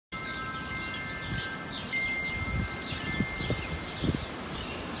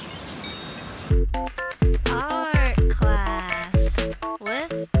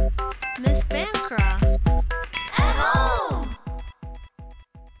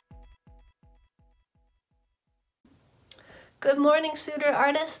Good morning, suitor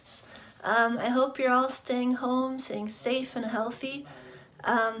artists. I hope you're all staying home, staying safe and healthy.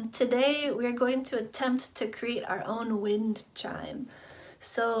 Today we're going to attempt to create our own wind chime.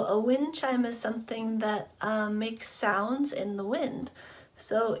 So a wind chime is something that makes sounds in the wind.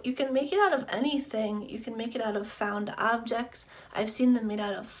 So you can make it out of anything. You can make it out of found objects. I've seen them made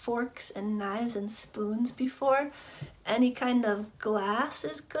out of forks and knives and spoons before. Any kind of glass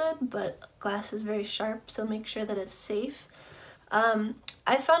is good, but glass is very sharp, so make sure that it's safe.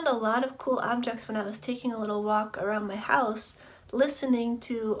 I found a lot of cool objects when I was taking a little walk around my house, listening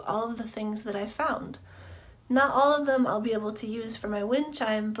to all of the things that I found. Not all of them I'll be able to use for my wind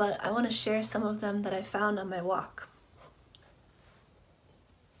chime, but I want to share some of them that I found on my walk.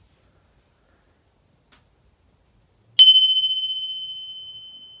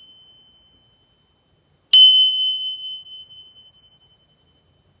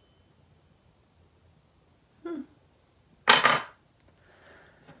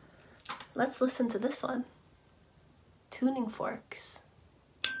 Let's listen to this one. Tuning forks.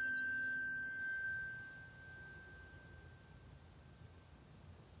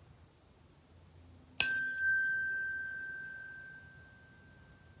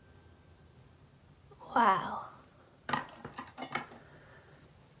 Wow.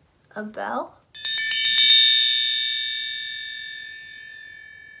 A bell.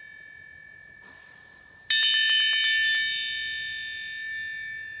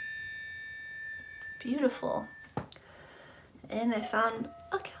 Beautiful. And I found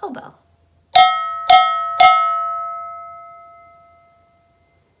a cowbell.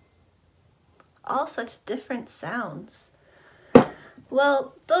 All such different sounds.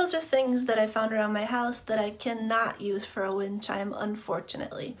 Well, those are things that I found around my house that I cannot use for a wind chime,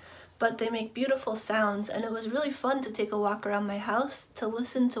 unfortunately. But they make beautiful sounds, and it was really fun to take a walk around my house to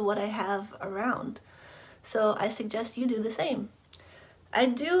listen to what I have around. So I suggest you do the same. I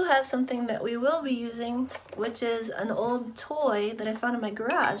do have something that we will be using, which is an old toy that I found in my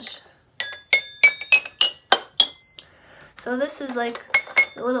garage. So this is like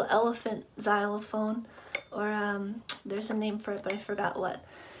a little elephant xylophone, or there's a name for it, but I forgot what.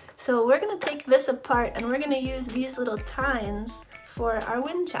 So we're gonna take this apart and we're gonna use these little tines for our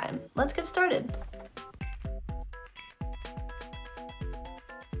wind chime. Let's get started.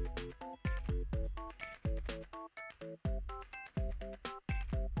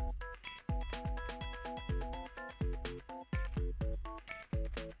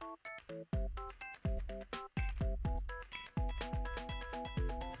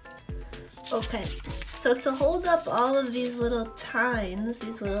 Okay, so to hold up all of these little tines,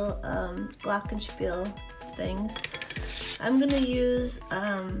 these little glockenspiel things, I'm gonna use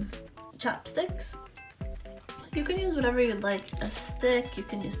chopsticks. You can use whatever you'd like. A stick, you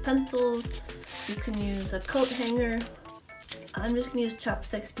can use pencils, you can use a coat hanger. I'm just gonna use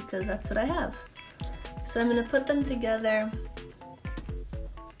chopsticks because that's what I have. So I'm gonna put them together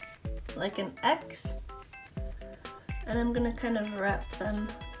like an X, and I'm gonna kind of wrap them .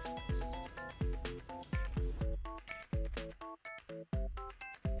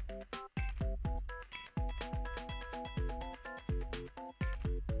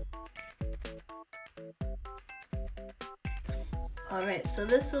 Alright, so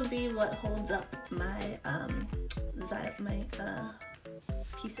this will be what holds up my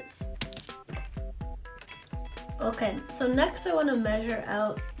pieces. Okay, so next I want to measure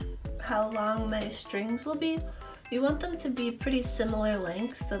out how long my strings will be. You want them to be pretty similar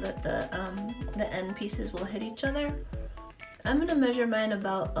lengths so that the end pieces will hit each other. I'm going to measure mine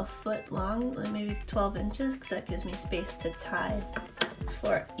about a foot long, like maybe 12 inches, because that gives me space to tie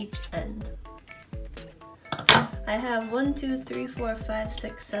for each end. I have 1, 2, 3, 4, 5,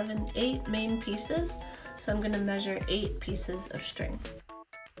 6, 7, 8 main pieces, so I'm going to measure 8 pieces of string.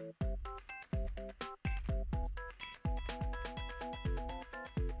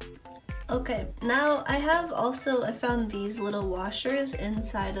 Okay, now I found these little washers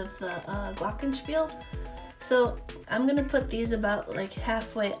inside of the glockenspiel, so I'm going to put these about like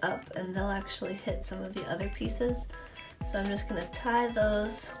halfway up and they'll actually hit some of the other pieces. So I'm just going to tie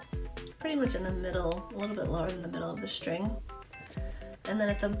those pretty much in the middle, a little bit lower than the middle of the string. And then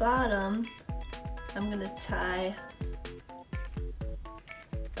at the bottom, I'm going to tie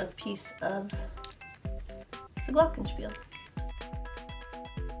a piece of the glockenspiel.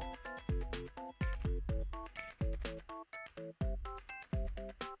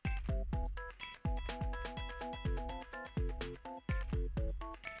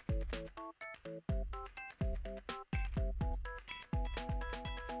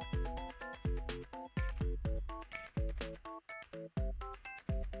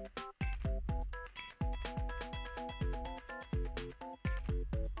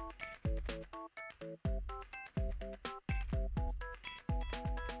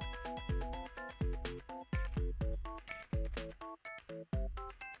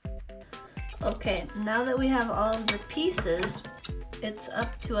 Okay, now that we have all of the pieces, it's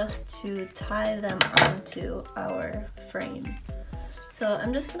up to us to tie them onto our frame. So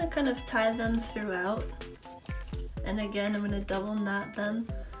I'm just gonna kind of tie them throughout. And again, I'm gonna double knot them.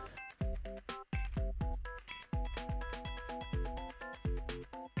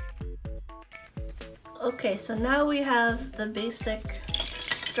 Okay, so now we have the basic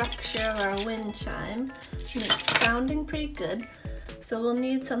structure of our wind chime, and it's sounding pretty good. So we'll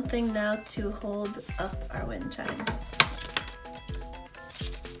need something now to hold up our wind chime.